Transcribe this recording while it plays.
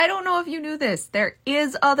if you knew this. There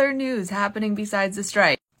is other news happening besides the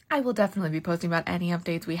strike. I will definitely be posting about any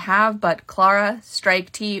updates we have, but Clara,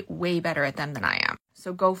 Strike T, way better at them than I am.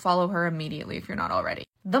 So go follow her immediately if you're not already.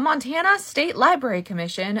 The Montana State Library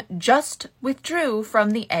Commission just withdrew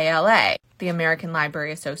from the ALA, the American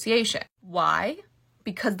Library Association. Why?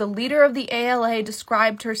 Because the leader of the ALA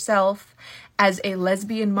described herself as a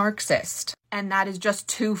lesbian Marxist, and that is just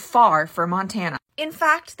too far for Montana. In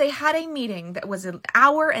fact, they had a meeting that was 1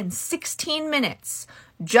 hour and 16 minutes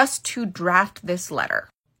just to draft this letter.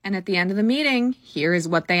 And at the end of the meeting, here is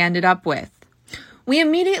what they ended up with. We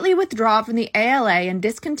immediately withdraw from the ALA and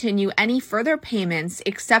discontinue any further payments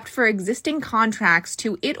except for existing contracts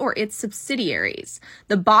to it or its subsidiaries.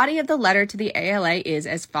 The body of the letter to the ALA is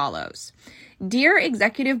as follows. Dear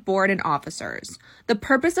Executive Board and Officers, the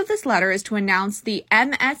purpose of this letter is to announce the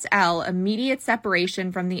MSL immediate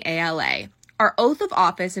separation from the ALA. Our oath of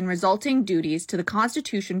office and resulting duties to the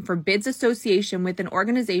Constitution forbids association with an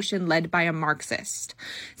organization led by a Marxist.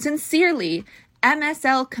 Sincerely,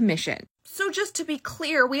 MSL Commission. So just to be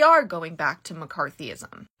clear, we are going back to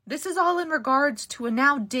McCarthyism. This is all in regards to a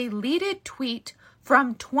now deleted tweet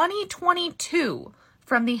from 2022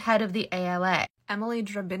 from the head of the ALA. Emily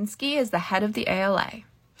Drabinski is the head of the ALA.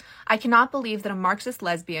 I cannot believe that a Marxist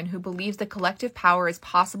lesbian who believes that collective power is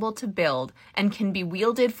possible to build and can be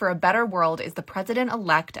wielded for a better world is the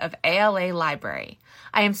president-elect of ALA Library.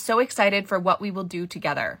 I am so excited for what we will do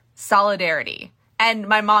together. Solidarity. And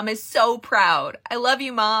my mom is so proud. I love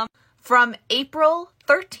you, Mom. From April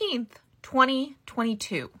 13th,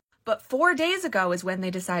 2022. But 4 days ago is when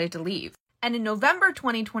they decided to leave. And in November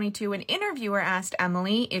 2022, an interviewer asked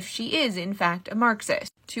Emily if she is, in fact, a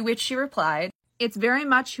Marxist, to which she replied, "It's very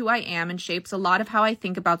much who I am and shapes a lot of how I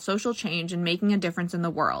think about social change and making a difference in the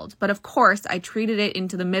world. But of course, I treated it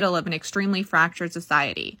into the middle of an extremely fractured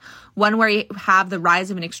society, one where you have the rise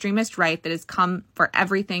of an extremist right that has come for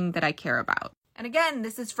everything that I care about." And again,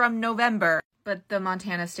 this is from November, but the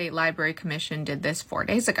Montana State Library Commission did this 4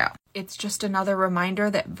 days ago. It's just another reminder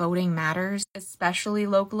that voting matters, especially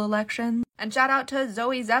local elections. And shout out to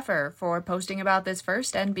Zoe Zephyr for posting about this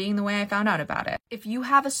first and being the way I found out about it. If you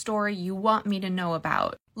have a story you want me to know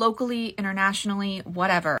about, locally, internationally,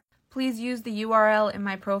 whatever, please use the URL in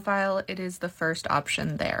my profile. It is the first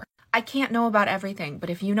option there. I can't know about everything, but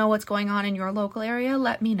if you know what's going on in your local area,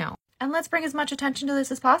 let me know. And let's bring as much attention to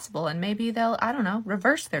this as possible, and maybe they'll, I don't know,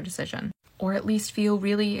 reverse their decision. Or at least feel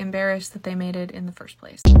really embarrassed that they made it in the first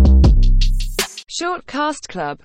place. Short Cast Club